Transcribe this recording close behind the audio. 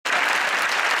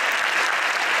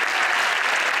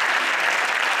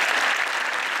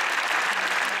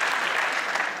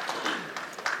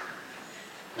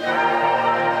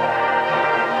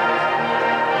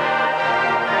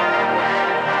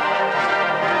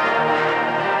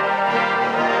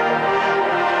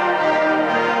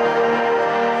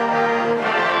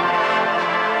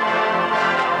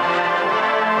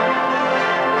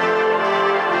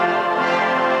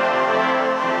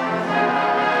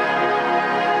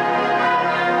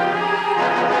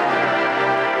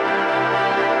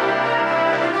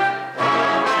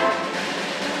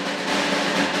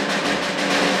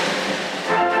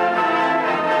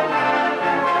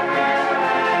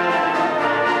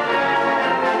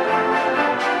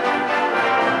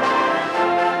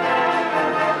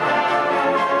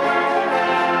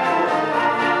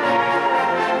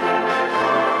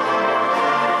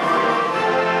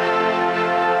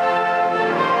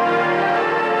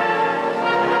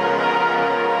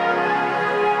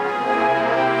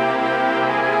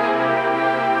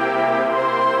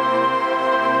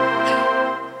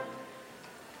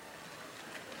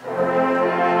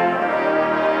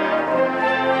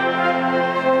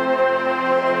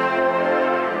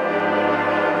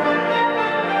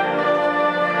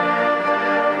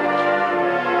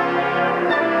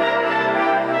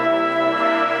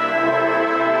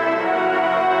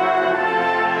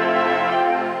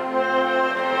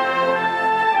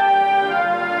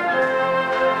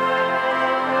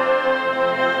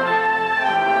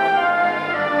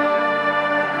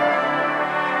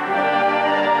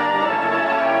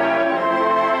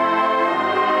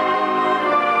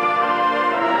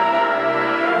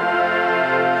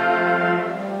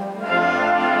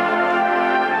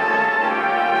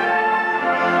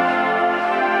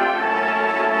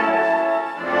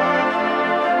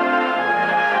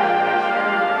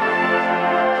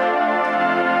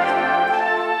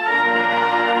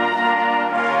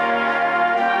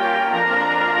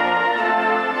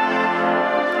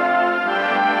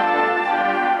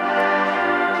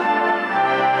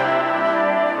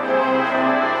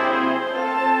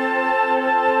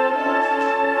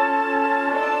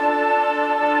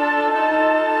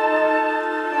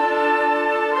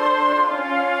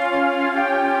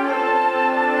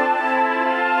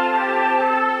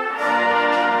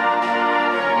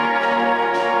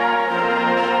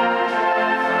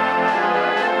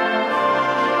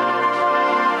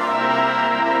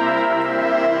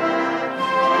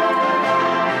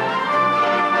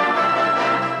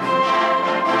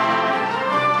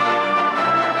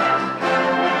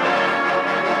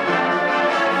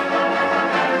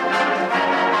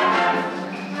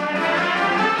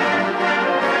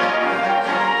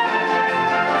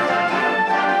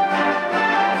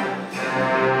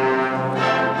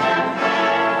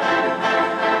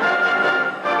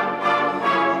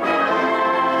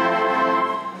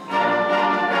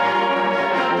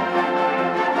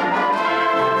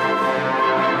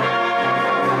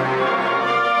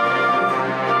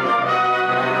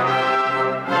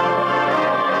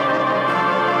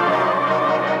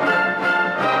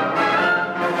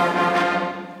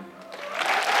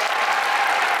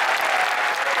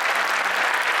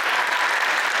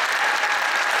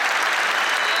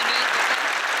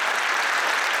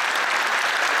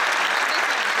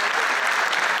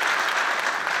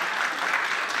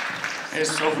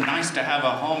It's so nice to have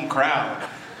a home crowd.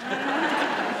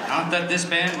 Not that this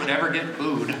band would ever get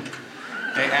booed.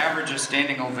 They average a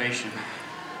standing ovation.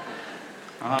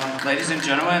 Ladies and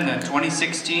gentlemen, the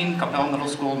 2016 Capel Middle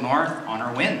School North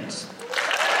Honor wins.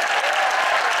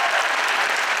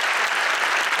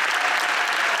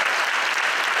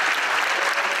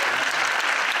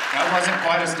 That wasn't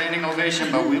quite a standing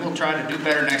ovation, but we will try to do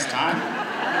better next time.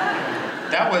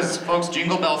 That was, folks,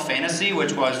 Jingle Bell Fantasy,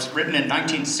 which was written in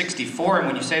 1964, and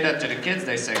when you say that to the kids,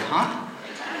 they say, huh?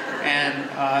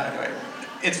 And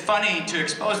it's funny to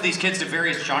expose these kids to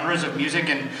various genres of music,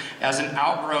 and as an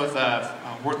outgrowth of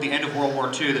the end of World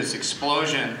War II, this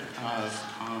explosion of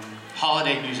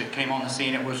holiday music came on the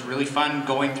scene. It was really fun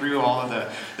going through all of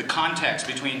the context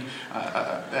between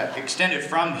that extended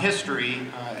from history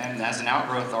and as an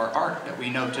outgrowth our art that we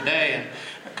know today. And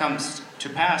it comes to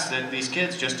pass that these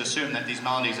kids just assume that these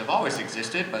melodies have always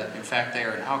existed, but in fact they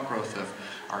are an outgrowth of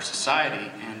our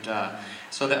society. And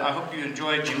so that I hope you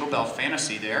enjoyed Jingle Bell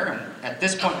Fantasy there. And at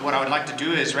this point, what I would like to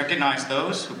do is recognize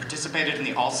those who participated in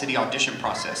the all-city audition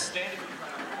process.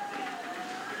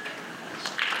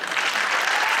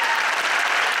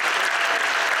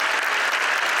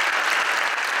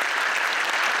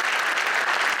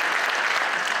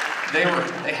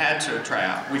 They had to try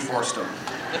out. We forced them.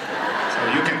 So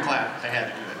you can clap. They had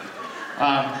to do it.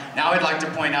 Now I'd like to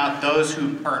point out those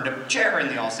who earned a chair in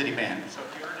the all-city band. So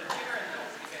if you earned a chair in the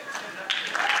all-city band.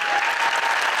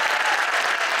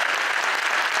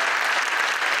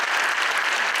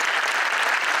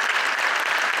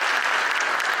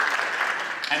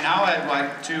 And now I'd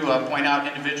like to point out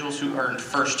individuals who earned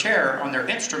first chair on their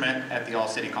instrument at the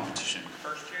all-city competition.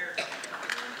 First chair.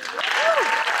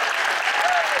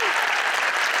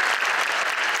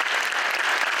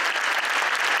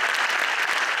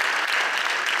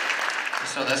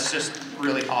 So that's just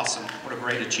really awesome. What a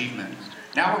great achievement.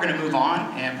 Now we're going to move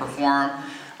on and perform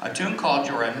a tune called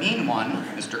You're a Mean One,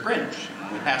 Mr. Grinch.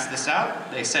 When we passed this out,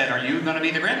 they said, are you going to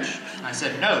be the Grinch? And I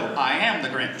said, no, I am the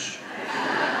Grinch.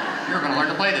 You're going to learn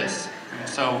to play this. And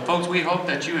so, folks, we hope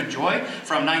that you enjoy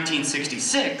from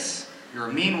 1966, You're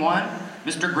a Mean One,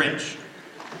 Mr. Grinch.